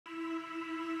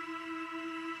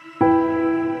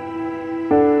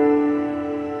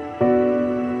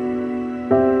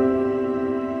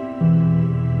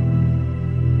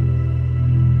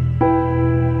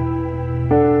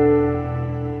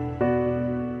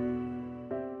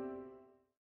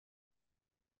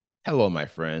Hello, my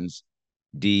friends.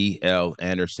 D.L.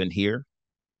 Anderson here.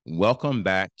 Welcome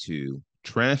back to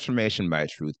Transformation by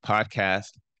Truth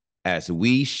podcast as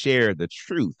we share the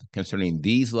truth concerning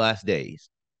these last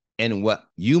days and what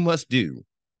you must do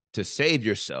to save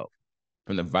yourself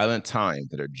from the violent times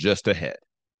that are just ahead.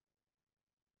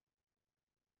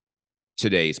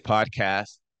 Today's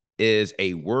podcast is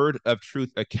a word of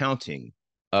truth accounting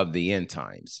of the end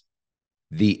times.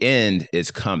 The end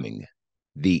is coming.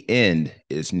 The end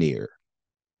is near.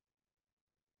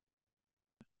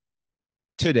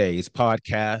 Today's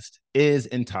podcast is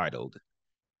entitled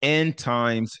End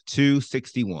Times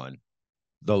 261,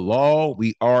 The Law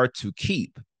We Are to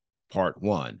Keep, Part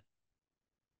 1.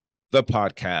 The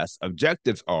podcast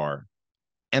objectives are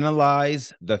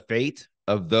analyze the fate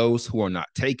of those who are not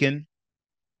taken,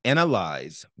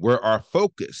 analyze where our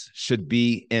focus should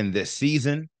be in this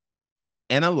season,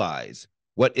 analyze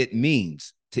what it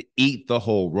means to eat the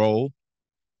whole roll,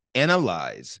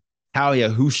 analyze how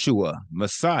YHSWH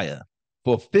Messiah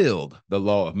fulfilled the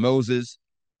law of Moses,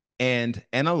 and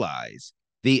analyze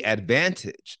the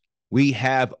advantage we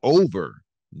have over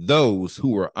those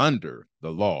who are under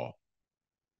the law.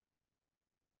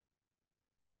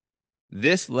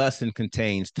 This lesson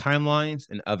contains timelines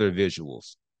and other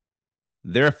visuals.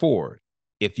 Therefore,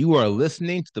 if you are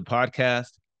listening to the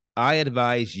podcast, I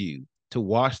advise you to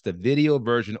watch the video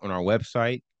version on our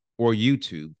website or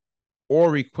YouTube,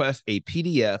 or request a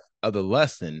PDF of the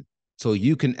lesson so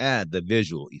you can add the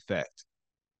visual effect.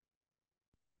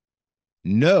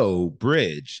 No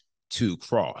bridge to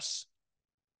cross.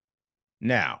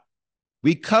 Now,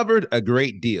 we covered a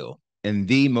great deal in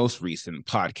the most recent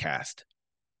podcast.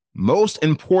 Most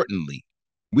importantly,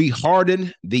 we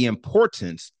hardened the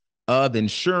importance of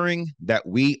ensuring that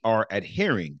we are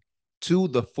adhering to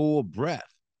the full breadth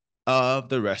of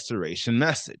the restoration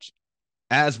message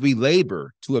as we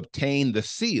labor to obtain the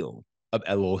seal of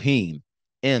Elohim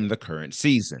in the current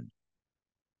season.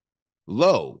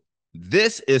 Lo,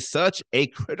 this is such a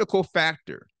critical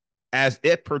factor as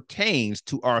it pertains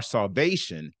to our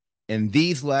salvation in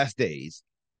these last days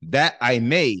that I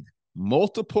made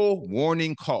multiple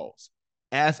warning calls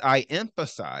as I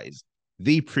emphasized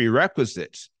the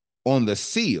prerequisites on the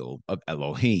seal of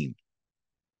Elohim.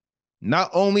 Not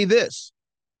only this,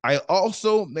 I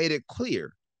also made it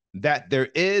clear that there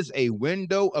is a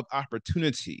window of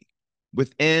opportunity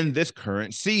within this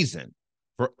current season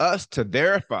for us to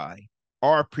verify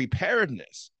our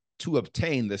preparedness to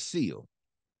obtain the seal.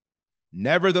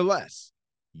 Nevertheless,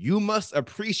 you must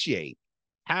appreciate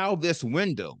how this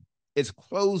window is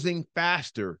closing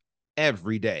faster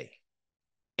every day,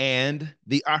 and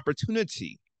the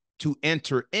opportunity to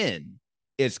enter in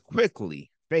is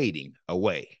quickly fading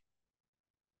away.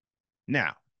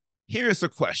 Now, here's a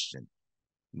question.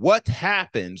 What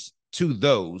happens to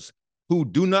those who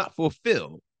do not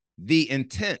fulfill the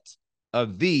intent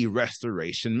of the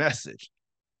restoration message?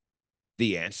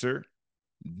 The answer,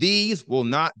 these will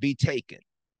not be taken.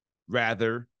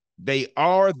 Rather, they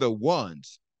are the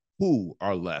ones who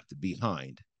are left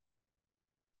behind.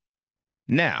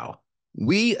 Now,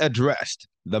 we addressed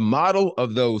the model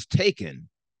of those taken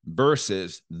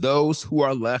versus those who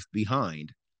are left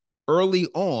behind early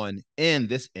on in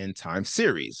this end time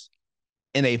series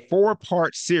in a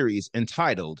 4-part series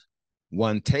entitled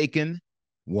One Taken,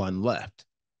 One Left.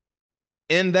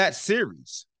 In that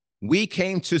series, we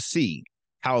came to see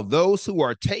how those who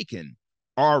are taken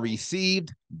are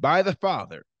received by the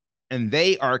Father, and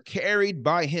they are carried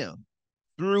by him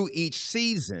through each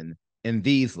season in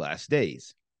these last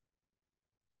days.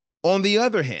 On the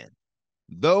other hand,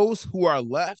 those who are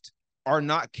left are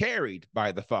not carried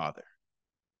by the Father.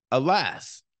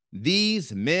 Alas,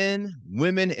 these men,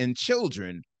 women, and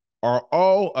children are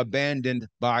all abandoned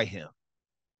by him.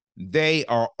 They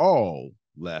are all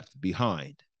left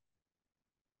behind.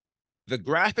 The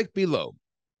graphic below,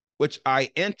 which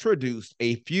I introduced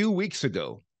a few weeks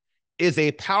ago, is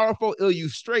a powerful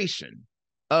illustration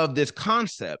of this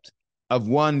concept of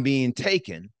one being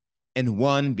taken and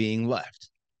one being left.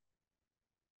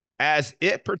 As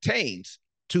it pertains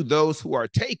to those who are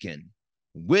taken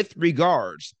with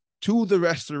regards to the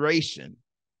restoration,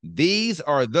 these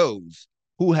are those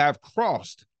who have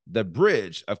crossed the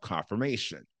bridge of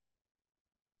confirmation.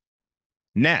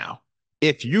 Now,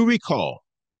 if you recall,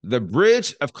 the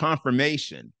bridge of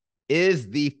confirmation is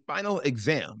the final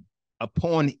exam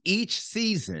upon each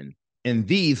season in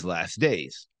these last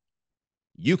days.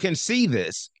 You can see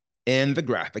this in the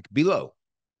graphic below.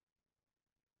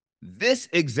 This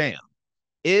exam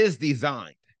is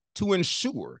designed to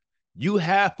ensure you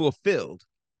have fulfilled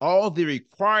all the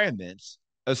requirements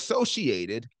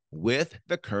associated with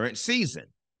the current season.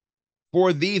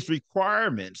 For these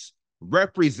requirements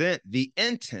represent the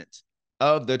intent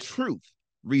of the truth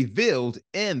revealed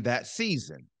in that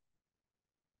season.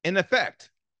 In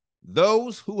effect,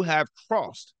 those who have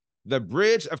crossed the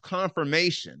bridge of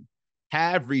confirmation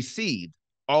have received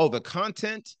all the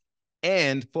content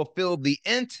and fulfilled the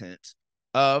intent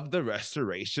of the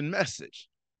restoration message.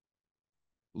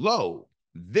 Lo,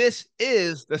 this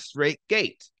is the straight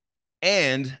gate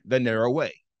and the narrow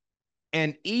way.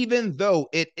 And even though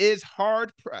it is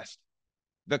hard pressed,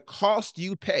 the cost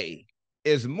you pay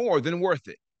is more than worth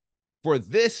it, for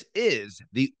this is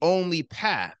the only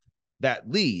path that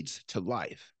leads to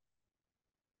life.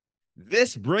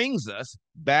 This brings us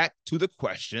back to the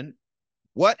question,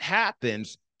 what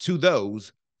happens to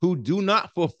those who do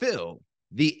not fulfill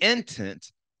the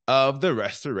intent of the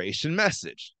restoration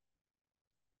message?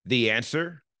 The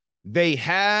answer, they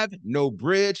have no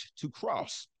bridge to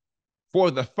cross,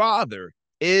 for the Father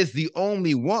is the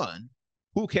only one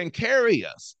who can carry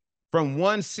us from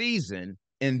one season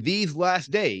in these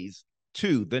last days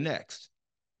to the next.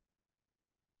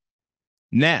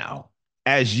 Now,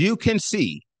 as you can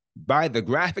see by the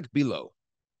graphic below,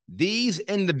 these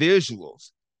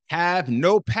individuals have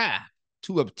no path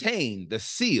to obtain the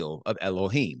seal of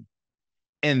Elohim.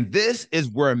 And this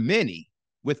is where many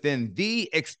within the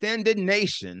extended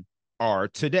nation are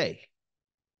today.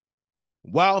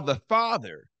 While the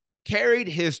Father carried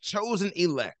his chosen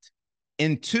elect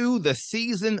into the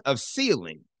season of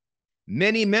sealing,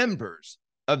 many members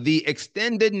of the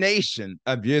extended nation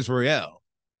of Israel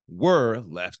were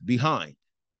left behind.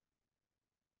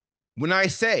 When I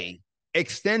say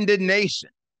extended nation,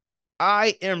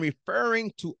 I am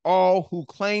referring to all who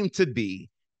claim to be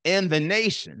in the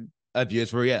nation of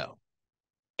Israel.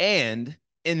 And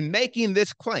in making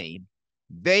this claim,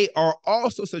 they are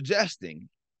also suggesting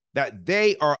that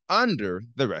they are under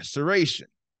the restoration.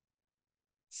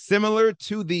 Similar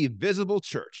to the visible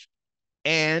church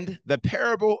and the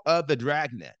parable of the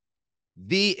dragnet,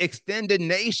 the extended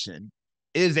nation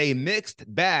is a mixed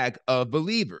bag of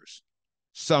believers,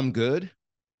 some good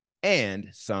and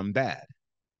some bad.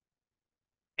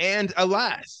 And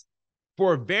alas,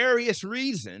 for various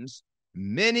reasons,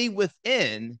 many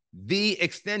within the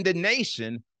extended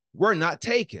nation were not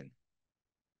taken.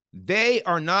 They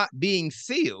are not being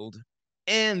sealed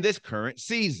in this current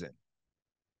season.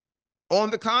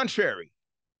 On the contrary,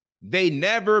 they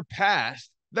never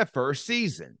passed the first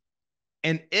season.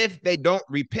 And if they don't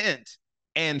repent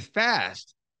and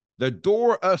fast, the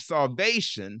door of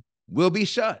salvation will be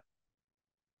shut.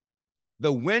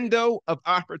 The window of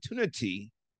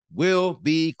opportunity will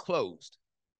be closed.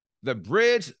 The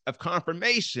bridge of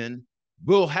confirmation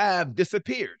will have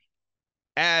disappeared,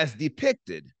 as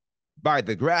depicted by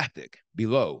the graphic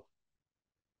below.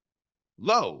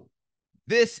 Lo,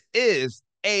 this is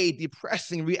a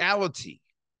depressing reality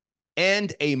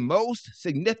and a most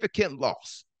significant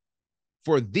loss,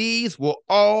 for these will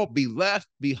all be left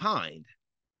behind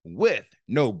with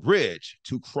no bridge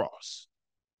to cross.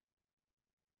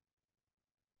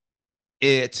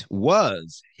 It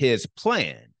was his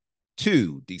plan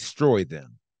to destroy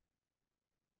them.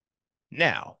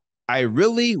 Now, I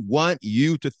really want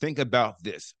you to think about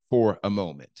this for a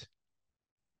moment.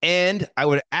 And I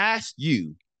would ask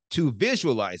you to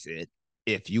visualize it,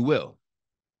 if you will.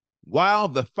 While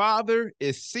the Father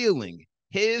is sealing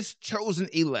his chosen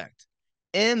elect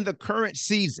in the current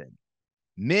season,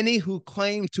 many who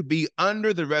claim to be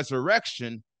under the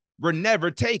resurrection were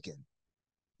never taken.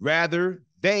 Rather,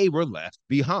 they were left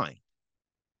behind.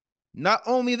 Not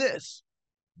only this,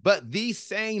 but these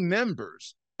same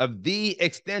members of the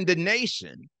extended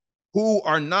nation who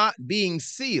are not being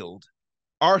sealed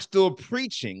are still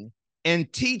preaching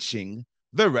and teaching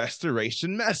the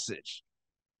restoration message.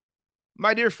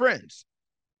 My dear friends,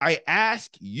 I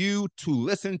ask you to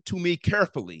listen to me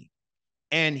carefully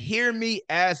and hear me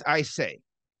as I say,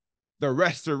 the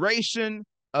restoration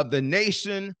of the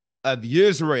nation of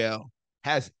Israel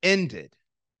has ended.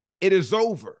 It is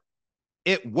over.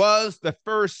 It was the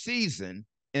first season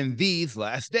in these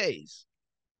last days.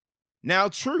 Now,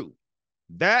 true,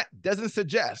 that doesn't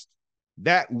suggest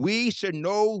that we should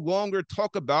no longer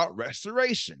talk about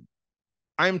restoration.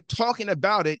 I'm talking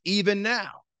about it even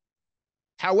now.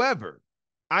 However,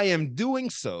 I am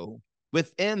doing so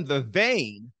within the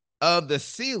vein of the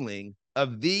sealing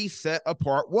of these set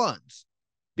apart ones,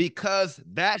 because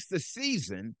that's the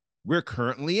season we're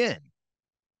currently in.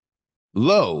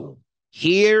 Lo,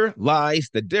 here lies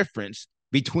the difference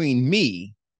between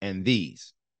me and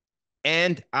these.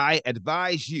 And I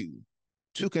advise you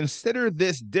to consider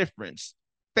this difference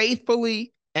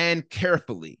faithfully and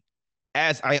carefully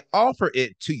as I offer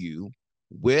it to you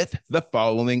with the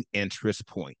following interest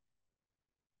point.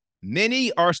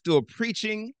 Many are still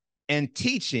preaching and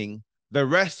teaching the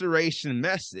restoration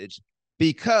message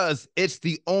because it's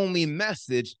the only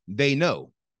message they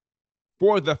know.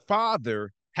 For the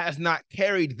Father has not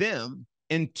carried them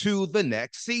into the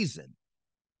next season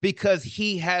because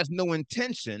he has no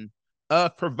intention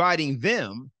of providing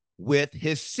them with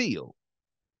his seal.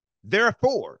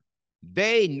 Therefore,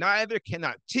 they neither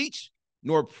cannot teach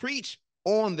nor preach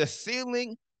on the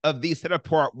sealing of these set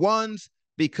apart ones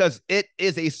because it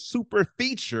is a super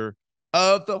feature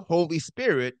of the Holy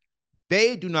Spirit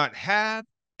they do not have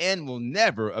and will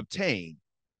never obtain.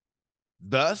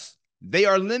 Thus, they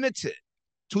are limited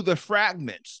to the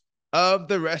fragments of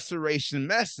the restoration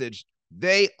message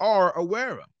they are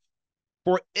aware of.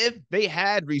 For if they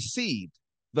had received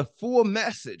the full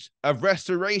message of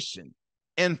restoration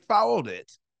and followed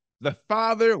it, the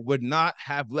Father would not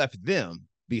have left them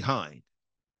behind.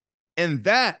 And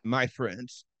that, my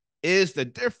friends, is the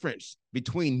difference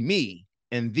between me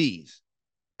and these.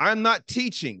 I'm not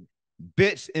teaching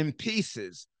bits and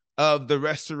pieces of the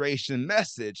restoration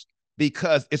message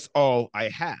because it's all I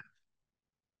have.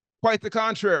 Quite the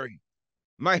contrary.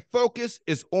 My focus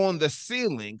is on the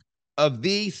sealing of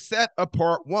these set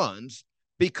apart ones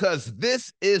because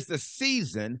this is the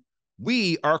season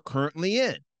we are currently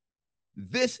in.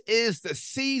 This is the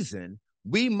season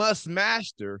we must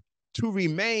master to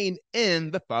remain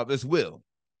in the Father's will,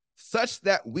 such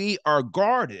that we are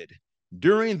guarded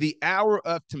during the hour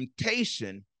of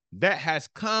temptation that has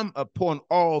come upon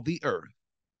all the earth.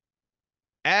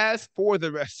 As for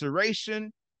the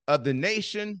restoration of the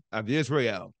nation of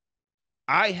Israel,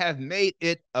 I have made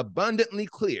it abundantly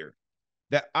clear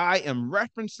that I am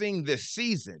referencing this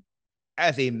season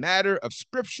as a matter of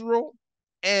scriptural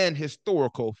and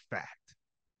historical fact.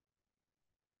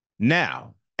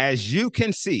 Now, as you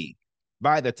can see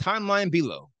by the timeline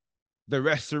below, the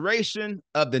restoration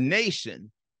of the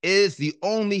nation is the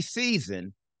only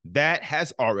season that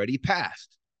has already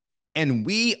passed, and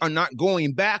we are not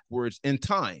going backwards in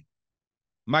time.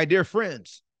 My dear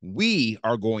friends, we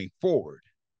are going forward.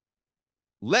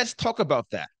 Let's talk about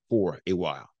that for a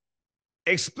while.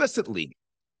 Explicitly,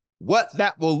 what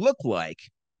that will look like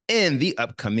in the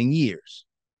upcoming years.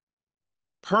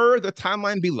 Per the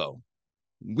timeline below,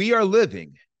 we are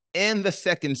living in the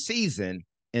second season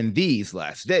in these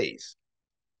last days.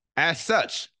 As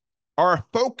such, our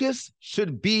focus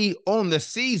should be on the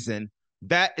season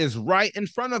that is right in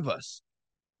front of us.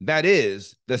 That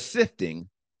is the sifting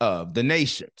of the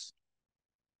nations.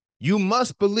 You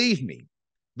must believe me,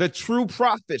 the true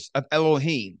prophets of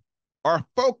Elohim are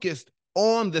focused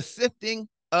on the sifting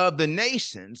of the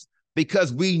nations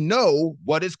because we know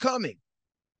what is coming.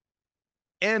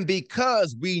 And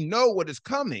because we know what is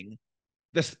coming,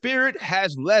 the Spirit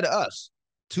has led us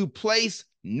to place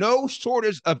no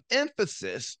shortage of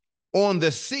emphasis on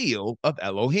the seal of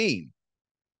Elohim.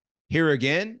 Here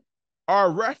again,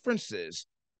 our references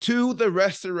to the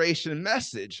restoration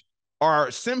message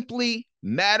are simply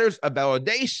matters of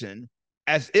validation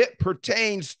as it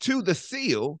pertains to the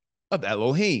seal of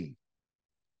Elohim.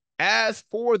 As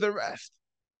for the rest,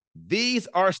 these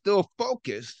are still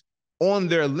focused on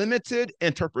their limited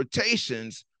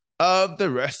interpretations of the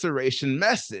restoration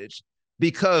message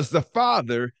because the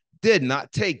Father did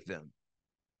not take them.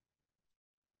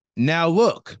 Now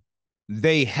look,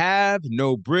 they have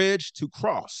no bridge to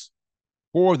cross,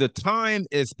 for the time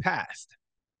is past,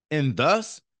 and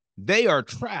thus they are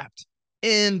trapped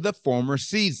in the former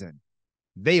season.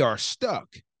 They are stuck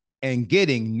and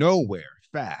getting nowhere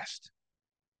fast.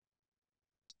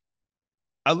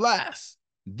 Alas,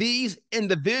 these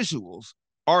individuals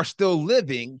are still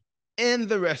living in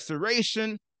the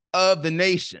restoration of the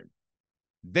nation.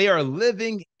 They are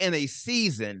living in a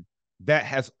season that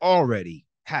has already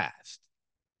passed.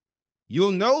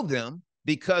 You'll know them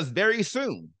because very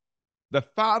soon the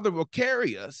Father will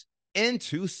carry us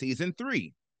into season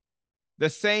 3, the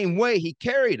same way he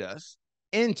carried us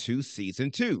into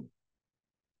season 2.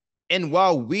 And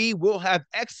while we will have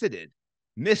exited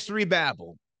Mystery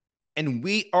Babel and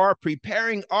we are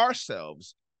preparing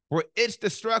ourselves for its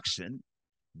destruction,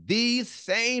 these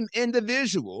same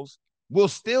individuals will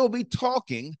still be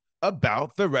talking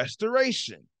about the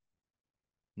restoration.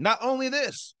 Not only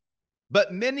this,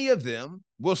 but many of them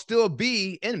will still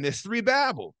be in Mystery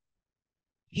Babel.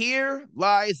 Here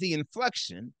lies the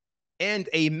inflection and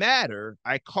a matter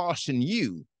I caution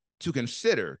you to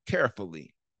consider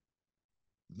carefully.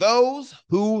 Those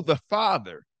who the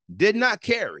Father did not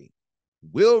carry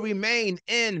will remain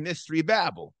in Mystery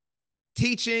Babel,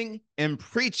 teaching and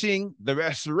preaching the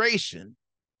restoration,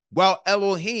 while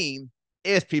Elohim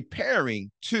is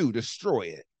preparing to destroy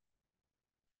it.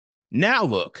 Now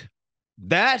look,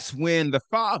 That's when the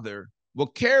Father will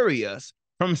carry us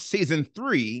from season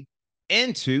 3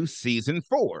 into season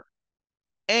 4.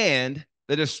 And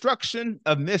the destruction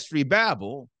of Mystery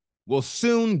Babel will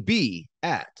soon be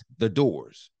at the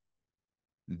doors.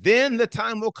 Then the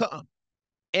time will come,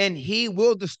 and he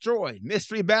will destroy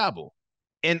Mystery Babel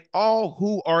and all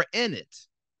who are in it.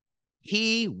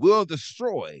 He will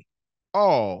destroy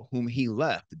all whom he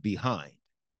left behind.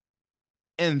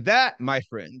 And that, my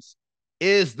friends,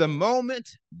 is the moment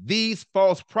these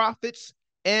false prophets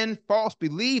and false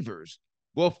believers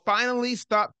will finally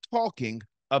stop talking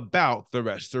about the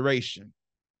restoration.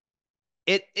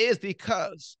 It is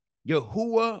because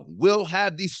Yahuwah will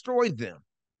have destroyed them,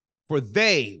 for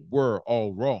they were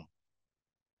all wrong.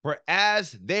 For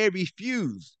as they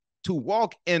refused to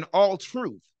walk in all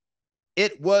truth,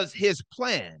 it was his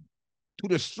plan to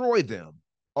destroy them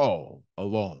all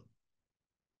along.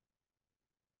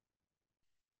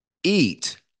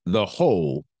 Eat the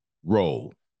whole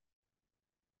roll.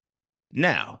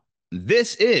 Now,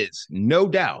 this is no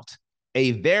doubt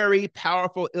a very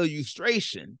powerful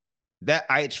illustration that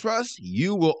I trust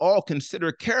you will all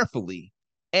consider carefully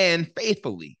and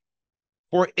faithfully,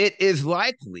 for it is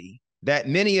likely that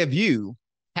many of you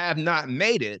have not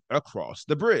made it across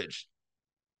the bridge.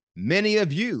 Many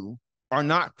of you are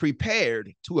not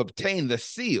prepared to obtain the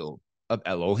seal of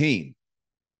Elohim.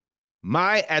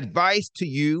 My advice to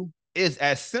you is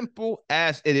as simple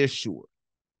as it is short.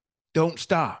 Don't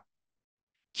stop.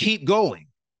 Keep going,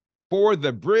 for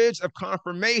the bridge of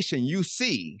confirmation you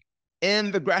see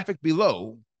in the graphic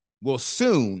below will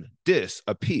soon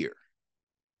disappear.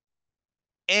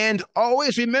 And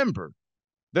always remember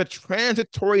the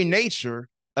transitory nature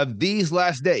of these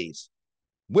last days,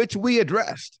 which we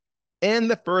addressed in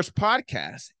the first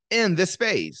podcast in this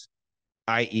phase,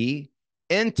 i.e.,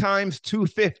 End Times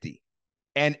 250,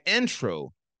 an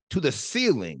intro to the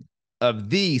sealing of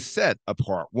these set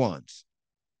apart ones.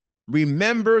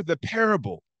 Remember the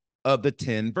parable of the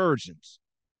 10 virgins.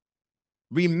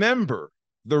 Remember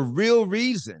the real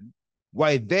reason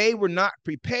why they were not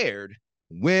prepared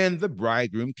when the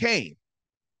bridegroom came.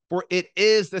 For it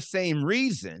is the same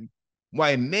reason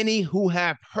why many who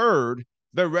have heard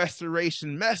the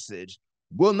restoration message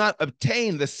will not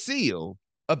obtain the seal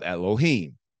of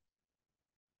Elohim.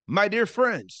 My dear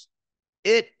friends,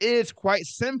 it is quite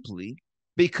simply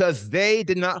because they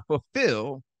did not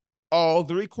fulfill all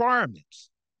the requirements.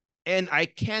 And I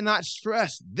cannot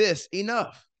stress this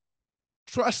enough.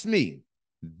 Trust me,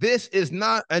 this is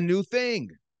not a new thing.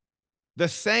 The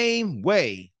same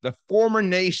way the former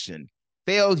nation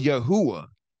failed Yahuwah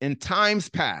in times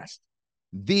past,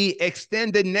 the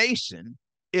extended nation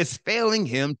is failing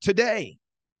him today.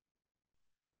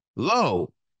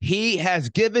 Lo, he has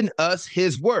given us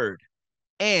his word,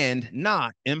 and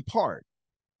not in part.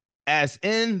 As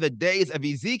in the days of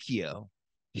Ezekiel,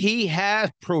 he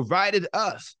has provided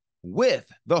us with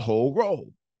the whole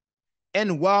roll.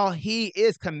 And while he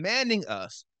is commanding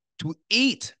us to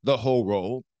eat the whole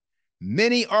roll,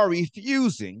 many are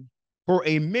refusing for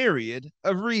a myriad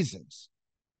of reasons.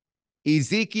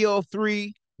 Ezekiel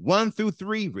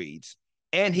 3:1-3 reads,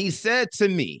 "And he said to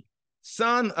me,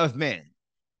 Son of man,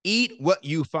 eat what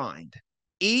you find,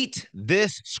 eat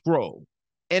this scroll,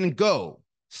 and go,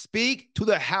 speak to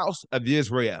the house of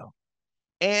Israel.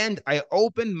 And I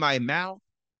opened my mouth,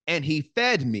 and he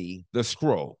fed me the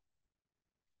scroll.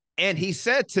 And he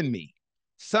said to me,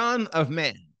 Son of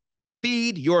man,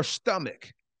 feed your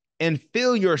stomach, and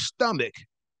fill your stomach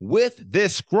with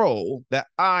this scroll that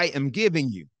I am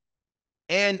giving you.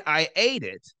 And I ate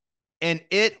it, and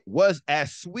it was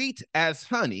as sweet as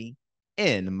honey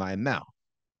in my mouth."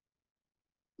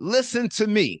 Listen to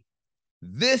me.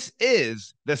 This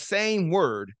is the same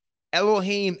word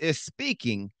Elohim is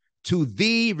speaking to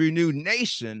the renewed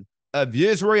nation of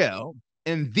Israel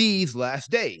in these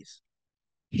last days.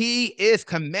 He is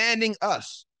commanding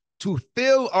us to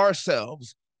fill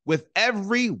ourselves with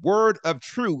every word of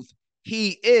truth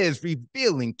he is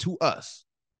revealing to us.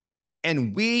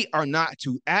 And we are not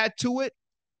to add to it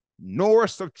nor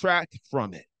subtract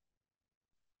from it.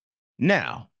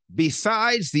 Now,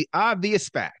 besides the obvious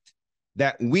fact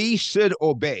that we should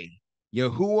obey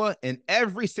Yahuwah in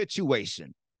every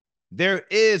situation, there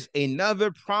is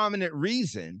another prominent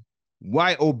reason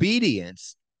why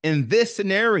obedience in this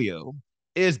scenario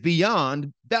is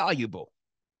beyond valuable.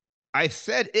 I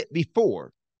said it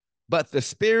before, but the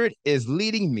Spirit is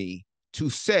leading me to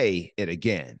say it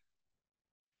again.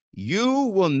 You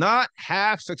will not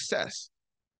have success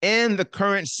in the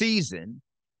current season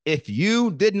if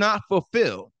you did not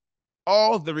fulfill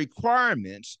all the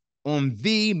requirements on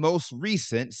the most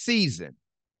recent season.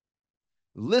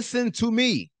 Listen to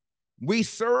me. We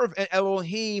serve an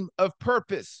Elohim of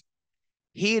purpose.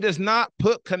 He does not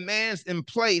put commands in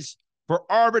place for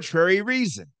arbitrary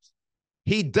reasons.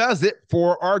 He does it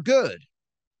for our good.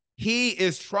 He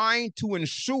is trying to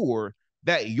ensure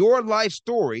that your life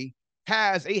story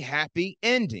has a happy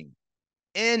ending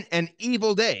in an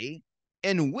evil day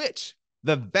in which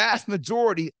the vast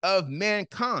majority of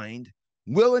mankind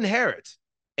will inherit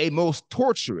a most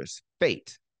torturous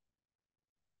fate.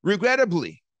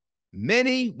 Regrettably,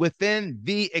 many within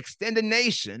the extended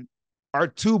nation are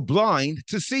too blind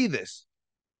to see this,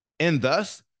 and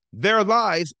thus their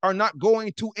lives are not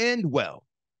going to end well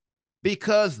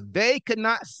because they could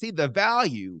not see the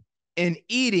value in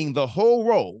eating the whole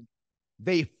roll.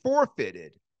 They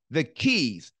forfeited the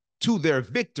keys to their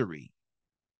victory,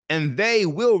 and they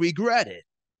will regret it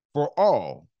for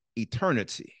all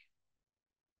eternity.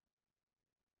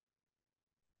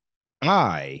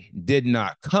 I did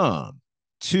not come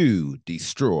to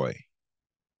destroy.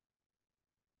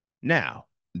 Now,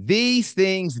 these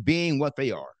things being what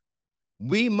they are,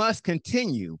 we must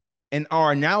continue in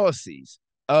our analyses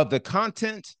of the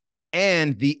content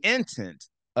and the intent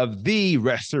of the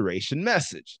restoration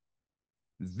message.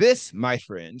 This, my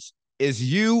friends, is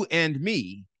you and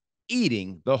me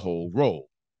eating the whole roll.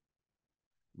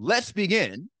 Let's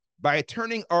begin by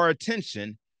turning our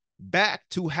attention back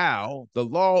to how the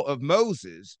law of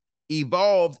Moses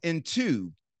evolved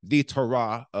into the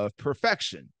Torah of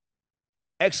perfection.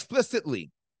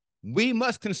 Explicitly, we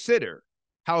must consider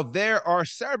how there are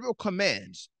several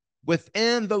commands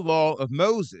within the law of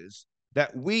Moses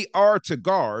that we are to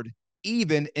guard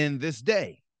even in this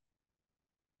day.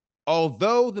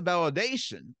 Although the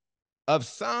validation of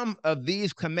some of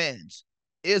these commands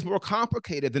is more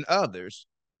complicated than others,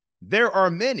 there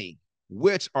are many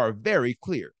which are very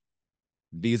clear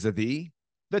vis-a-vis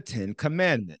the Ten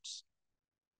Commandments.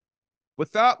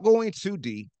 Without going too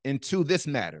deep into this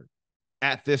matter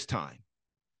at this time,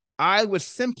 I would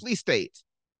simply state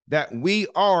that we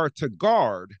are to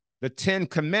guard the Ten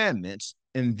Commandments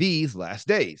in these last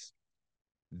days.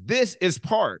 This is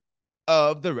part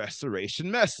of the restoration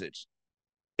message.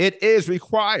 It is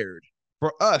required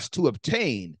for us to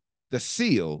obtain the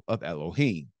seal of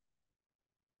Elohim.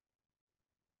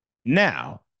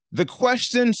 Now, the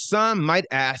question some might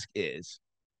ask is,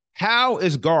 how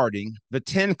is guarding the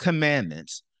Ten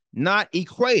Commandments not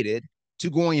equated to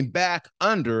going back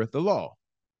under the law?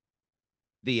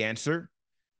 The answer,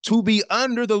 to be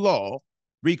under the law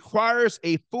requires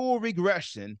a full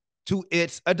regression to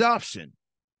its adoption,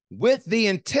 with the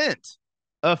intent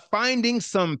of finding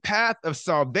some path of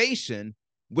salvation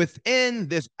within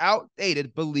this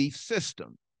outdated belief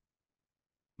system.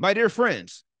 My dear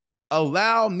friends,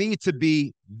 allow me to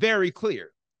be very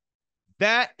clear.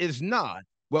 That is not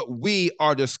what we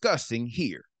are discussing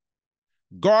here.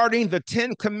 Guarding the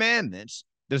Ten Commandments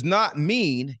does not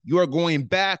mean you are going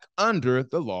back under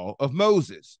the law of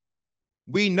Moses.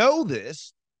 We know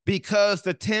this because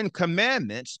the Ten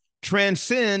Commandments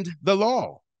transcend the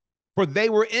law, for they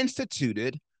were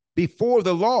instituted before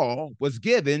the law was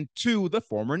given to the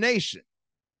former nation.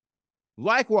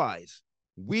 Likewise,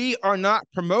 we are not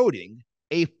promoting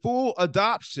a full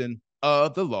adoption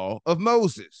of the law of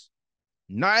Moses.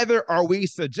 Neither are we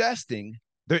suggesting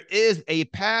there is a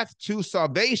path to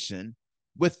salvation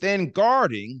within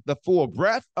guarding the full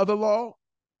breadth of the law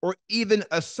or even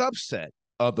a subset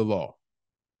of the law.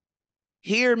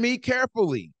 Hear me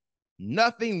carefully.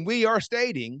 Nothing we are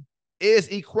stating is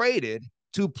equated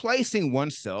to placing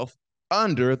oneself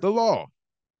under the law.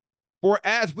 For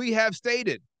as we have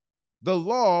stated, the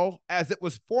law as it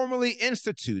was formally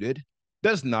instituted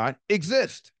does not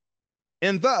exist.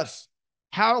 And thus,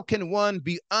 how can one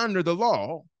be under the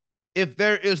law if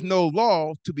there is no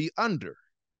law to be under?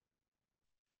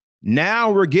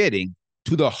 Now we're getting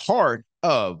to the heart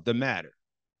of the matter.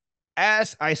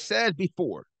 As I said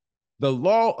before, the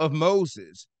law of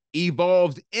Moses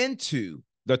evolved into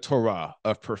the Torah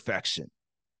of perfection.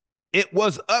 It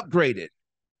was upgraded.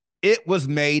 It was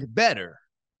made better.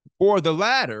 For the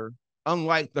latter,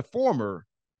 unlike the former,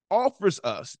 offers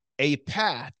us a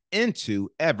path into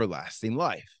everlasting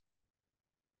life.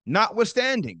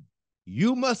 Notwithstanding,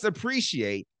 you must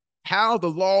appreciate how the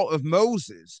law of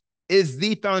Moses is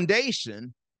the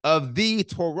foundation of the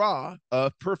Torah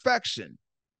of perfection.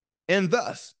 And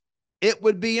thus, it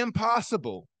would be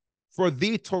impossible for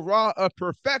the Torah of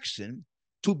perfection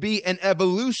to be an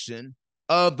evolution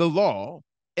of the law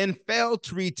and fail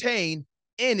to retain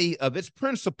any of its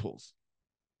principles.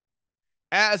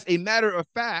 As a matter of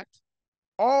fact,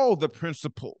 all the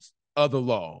principles of the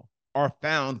law are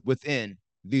found within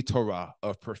the Torah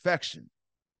of perfection.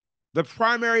 The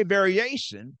primary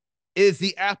variation is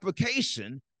the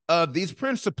application of these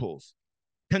principles,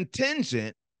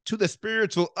 contingent to the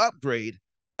spiritual upgrade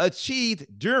achieved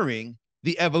during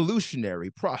the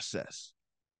evolutionary process.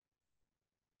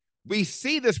 We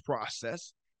see this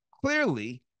process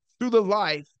clearly through the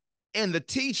life and the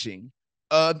teaching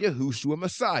of YHSWH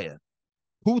Messiah,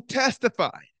 who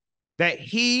testified that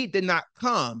he did not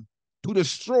come to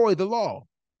destroy the law,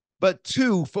 but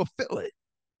to fulfill it.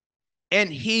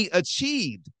 And he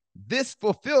achieved this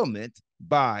fulfillment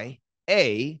by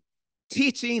A,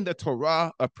 teaching the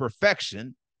Torah of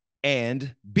perfection,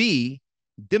 and B,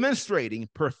 demonstrating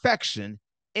perfection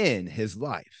in his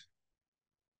life.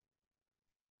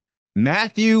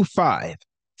 Matthew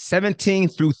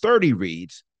 5:17-30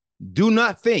 reads, "Do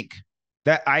not think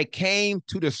that I came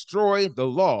to destroy the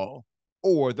law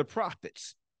or the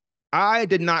prophets. I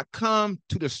did not come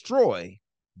to destroy,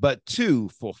 but to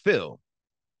fulfill.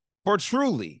 For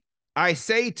truly, I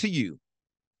say to you,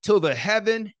 till the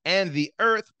heaven and the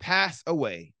earth pass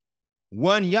away,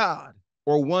 one yod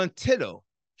or one tittle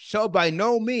shall by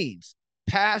no means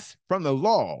pass from the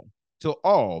law till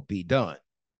all be done.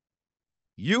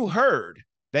 You heard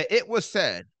that it was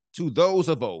said to those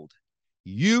of old,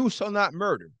 you shall not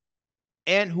murder,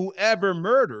 and whoever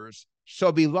murders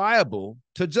shall be liable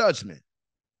to judgment.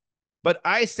 But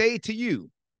I say to you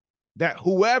that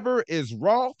whoever is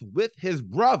wroth with his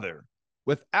brother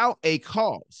without a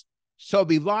cause shall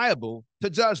be liable to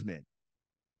judgment.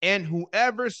 And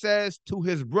whoever says to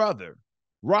his brother,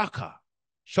 Raka,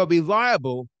 shall be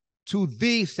liable to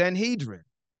the Sanhedrin.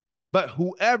 But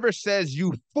whoever says,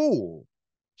 you fool,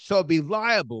 shall be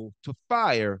liable to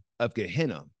fire of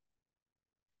Gehenna.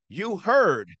 You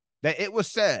heard that it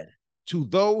was said to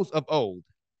those of old,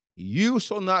 you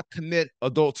shall not commit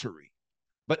adultery.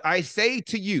 But I say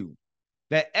to you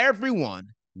that everyone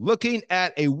looking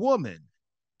at a woman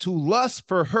to lust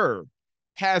for her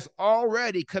has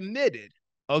already committed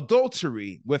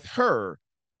adultery with her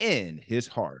in his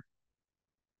heart."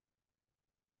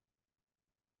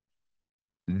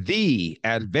 The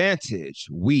advantage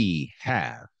we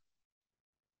have.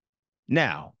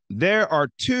 Now, there are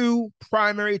two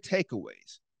primary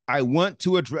takeaways I want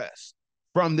to address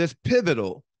from this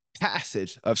pivotal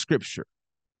passage of Scripture.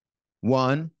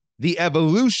 One, the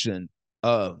evolution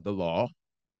of the law,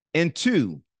 and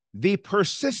two, the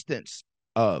persistence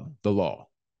of the law.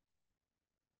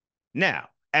 Now,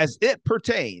 as it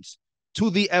pertains to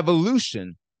the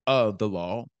evolution of the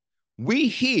law, we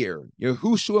hear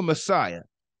YHSWH Messiah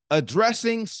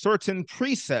addressing certain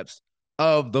precepts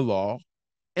of the law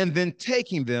and then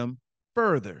taking them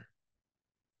further.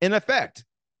 In effect,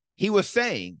 he was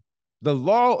saying, the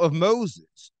law of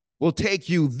Moses will take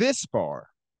you this far,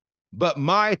 but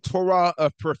my Torah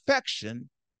of perfection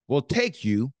will take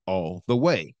you all the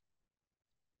way.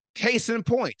 Case in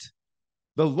point,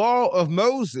 the law of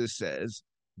Moses says,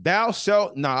 thou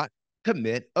shalt not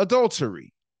commit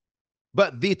adultery.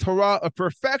 But the Torah of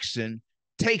perfection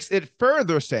takes it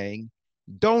further, saying,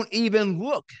 don't even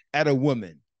look at a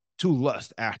woman to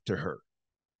lust after her.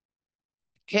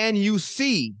 Can you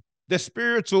see the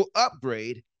spiritual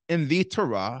upgrade in the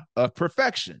Torah of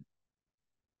perfection?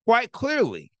 Quite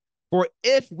clearly, for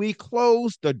if we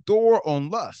close the door on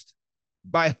lust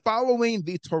by following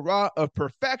the Torah of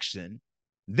perfection,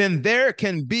 then there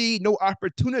can be no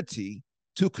opportunity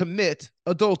to commit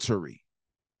adultery.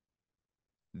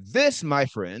 This, my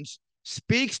friends,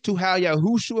 speaks to how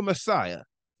YHSWH Messiah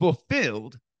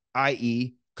fulfilled,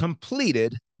 i.e.,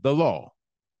 completed the law.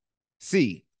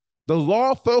 See, the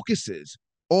law focuses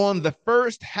on the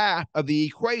first half of the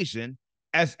equation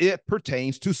as it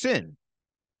pertains to sin.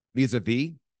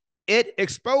 Vis-a-vis, it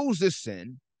exposes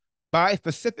sin by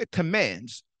specific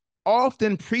commands,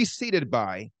 often preceded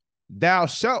by thou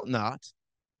shalt not,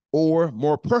 or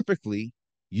more perfectly,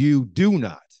 you do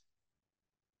not.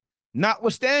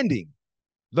 Notwithstanding,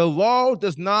 the law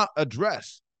does not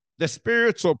address the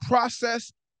spiritual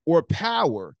process or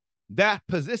power that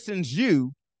positions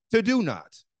you to do not.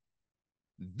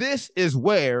 This is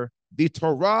where the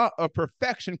Torah of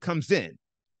perfection comes in,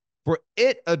 for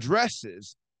it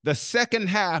addresses the second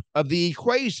half of the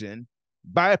equation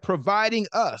by providing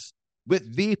us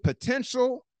with the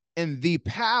potential and the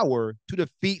power to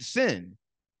defeat sin,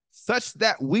 such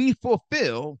that we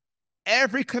fulfill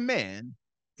every command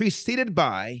preceded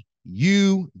by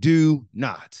you do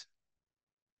not.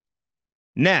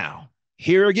 Now,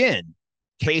 here again,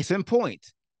 case in point,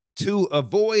 to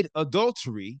avoid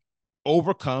adultery,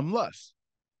 overcome lust.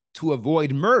 To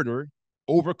avoid murder,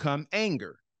 overcome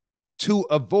anger. To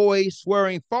avoid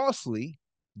swearing falsely,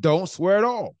 don't swear at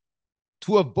all.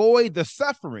 To avoid the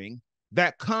suffering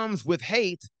that comes with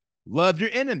hate, love your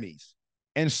enemies,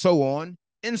 and so on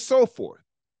and so forth.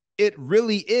 It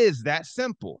really is that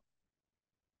simple.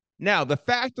 Now, the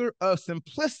factor of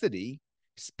simplicity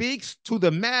speaks to the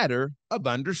matter of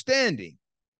understanding.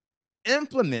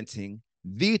 Implementing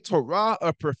the Torah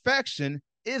of perfection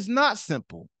is not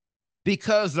simple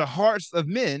because the hearts of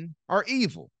men are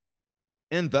evil.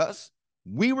 And thus,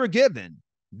 we were given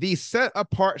the set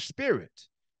apart spirit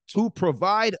to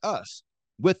provide us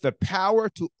with the power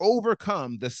to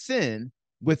overcome the sin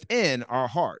within our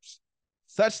hearts,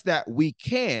 such that we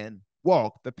can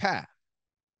walk the path.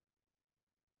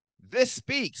 This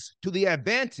speaks to the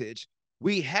advantage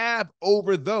we have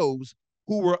over those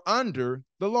who were under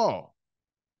the law.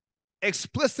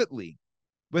 Explicitly,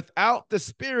 without the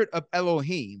spirit of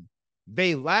Elohim,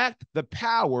 they lacked the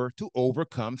power to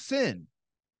overcome sin.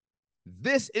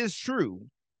 This is true,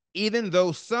 even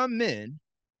though some men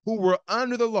who were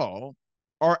under the law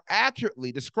are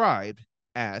accurately described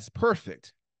as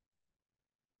perfect.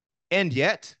 And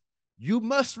yet, you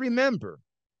must remember,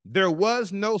 there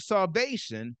was no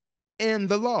salvation in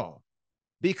the law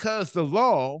because the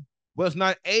law was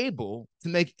not able to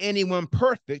make anyone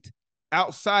perfect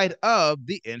outside of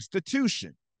the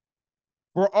institution.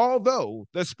 For although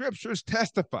the scriptures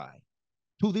testify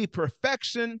to the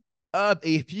perfection of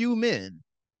a few men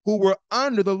who were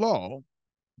under the law,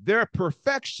 their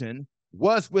perfection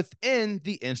was within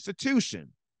the institution.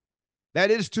 That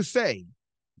is to say,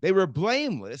 they were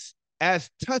blameless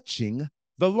as touching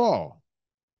the law.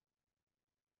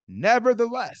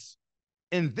 Nevertheless,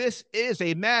 and this is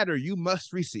a matter you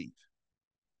must receive,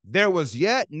 there was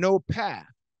yet no path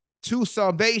to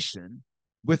salvation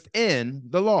within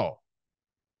the law.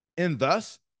 And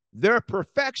thus, their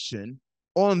perfection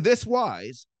on this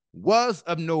wise was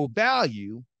of no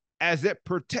value as it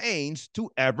pertains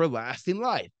to everlasting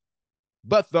life,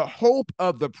 but the hope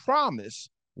of the promise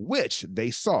which they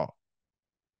saw.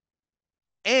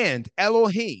 And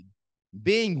Elohim,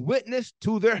 being witness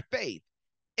to their faith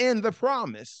in the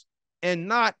promise and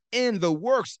not in the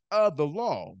works of the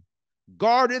law,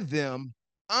 guarded them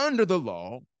under the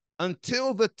law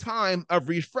until the time of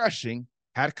refreshing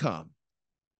had come.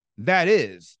 That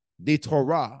is the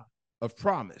Torah of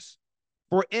promise.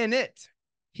 For in it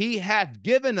he hath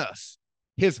given us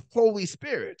his Holy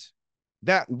Spirit,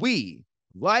 that we,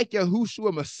 like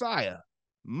YHSWH Messiah,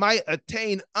 might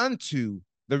attain unto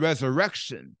the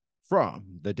resurrection from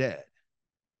the dead.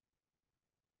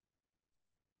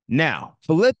 Now,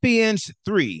 Philippians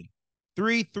 3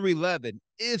 through 11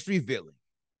 is revealing.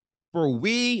 For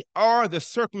we are the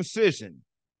circumcision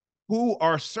who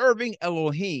are serving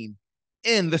Elohim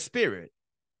in the spirit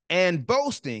and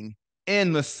boasting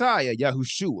in Messiah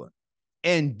Yahushua,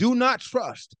 and do not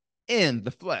trust in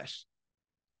the flesh,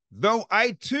 though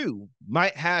I too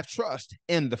might have trust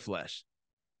in the flesh.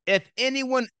 If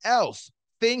anyone else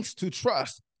thinks to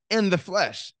trust in the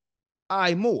flesh,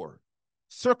 I more,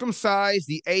 circumcised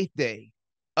the 8th day,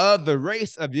 of the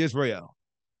race of Israel,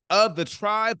 of the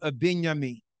tribe of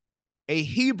Benjamin, a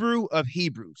Hebrew of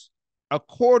Hebrews,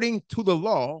 according to the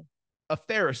law, a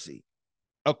Pharisee,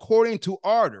 according to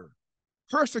ardor,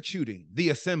 persecuting the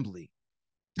assembly,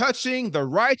 touching the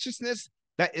righteousness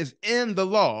that is in the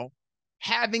law,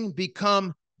 having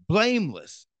become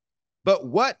blameless. But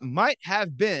what might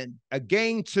have been a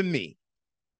gain to me,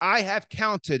 I have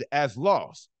counted as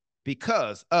loss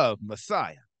because of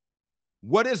Messiah.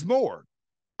 What is more,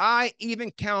 I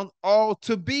even count all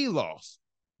to be lost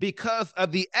because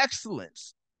of the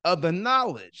excellence of the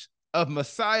knowledge of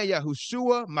Messiah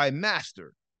Yahushua, my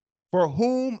master, for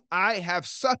whom I have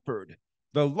suffered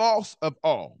the loss of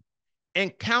all,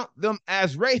 and count them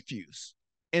as refuse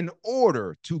in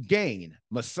order to gain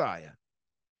Messiah,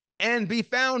 and be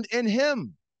found in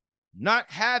him, not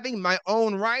having my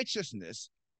own righteousness,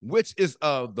 which is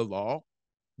of the law,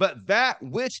 but that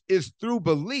which is through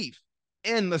belief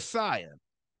in Messiah,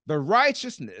 the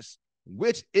righteousness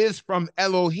which is from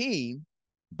Elohim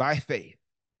by faith,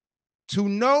 to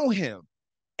know him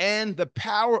and the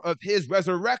power of his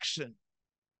resurrection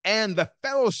and the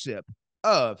fellowship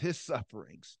of his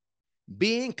sufferings,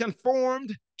 being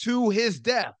conformed to his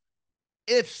death,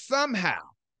 if somehow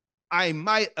I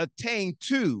might attain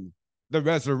to the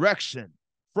resurrection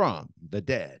from the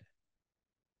dead.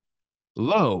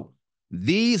 Lo,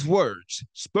 these words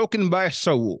spoken by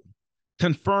Shaul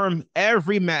confirm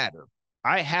every matter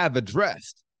I have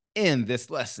addressed in this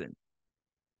lesson.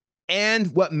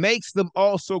 And what makes them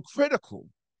also critical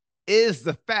is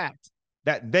the fact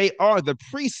that they are the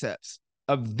precepts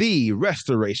of the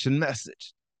restoration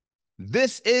message.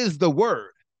 This is the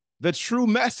word the true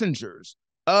messengers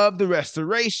of the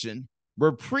restoration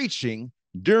were preaching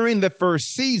during the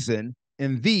first season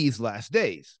in these last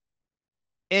days.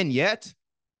 And yet,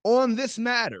 on this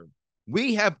matter,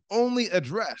 we have only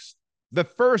addressed the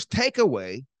first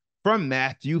takeaway from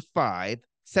Matthew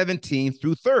 5:17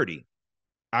 through 30,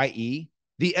 i.e.,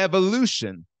 the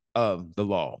evolution of the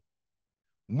law.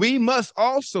 We must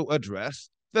also address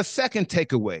the second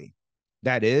takeaway,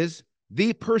 that is,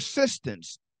 the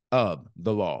persistence of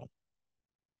the law.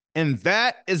 And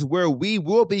that is where we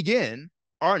will begin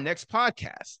our next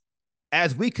podcast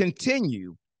as we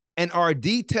continue in our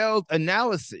detailed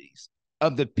analyses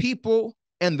of the people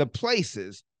and the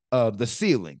places of the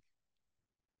sealing.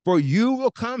 For you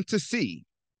will come to see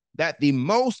that the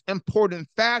most important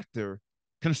factor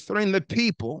concerning the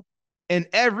people in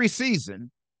every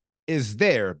season is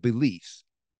their beliefs.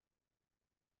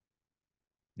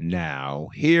 Now,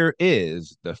 here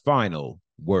is the final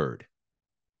word.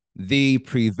 The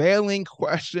prevailing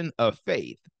question of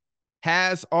faith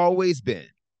has always been,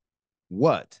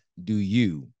 what do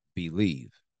you believe?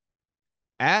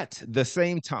 At the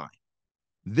same time,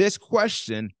 this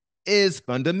question is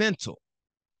fundamental.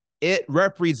 It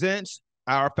represents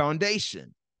our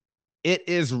foundation. It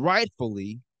is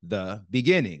rightfully the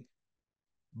beginning.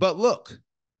 But look,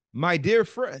 my dear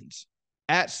friends,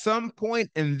 at some point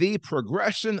in the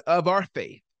progression of our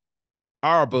faith,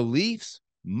 our beliefs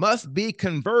must be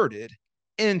converted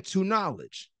into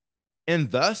knowledge. And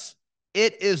thus,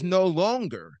 it is no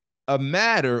longer a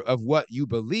matter of what you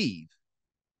believe.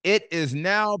 It is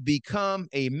now become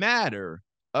a matter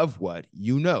of what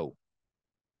you know.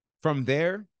 From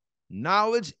there,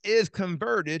 knowledge is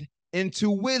converted into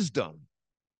wisdom,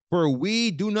 for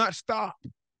we do not stop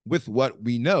with what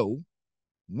we know.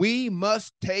 We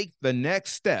must take the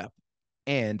next step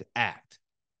and act.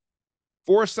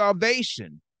 For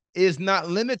salvation is not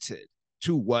limited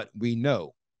to what we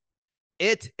know.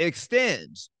 It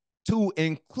extends to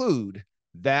include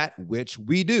that which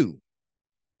we do.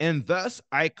 And thus,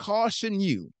 I caution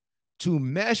you to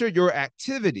measure your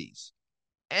activities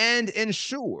and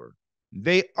ensure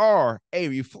they are a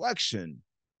reflection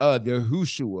of the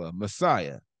YHSWH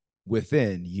Messiah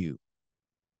within you.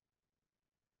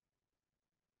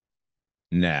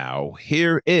 Now,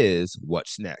 here is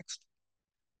what's next.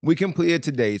 We completed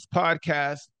today's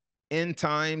podcast, End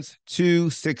Times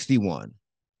 261,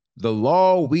 The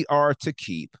Law We Are to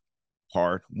Keep,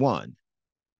 Part 1.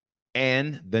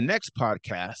 And the next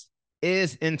podcast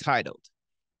is entitled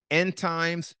End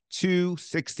Times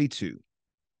 262,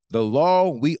 The Law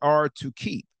We Are to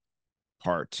Keep,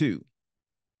 Part 2.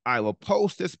 I will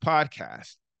post this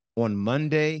podcast on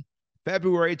Monday,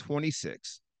 February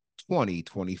 26,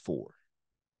 2024.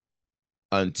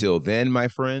 Until then, my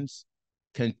friends,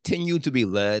 continue to be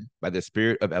led by the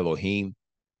Spirit of Elohim.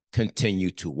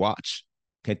 Continue to watch.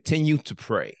 Continue to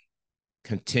pray.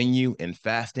 Continue in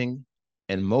fasting.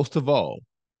 And most of all,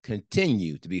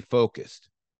 continue to be focused.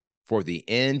 For the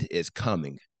end is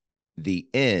coming. The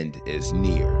end is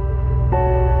near.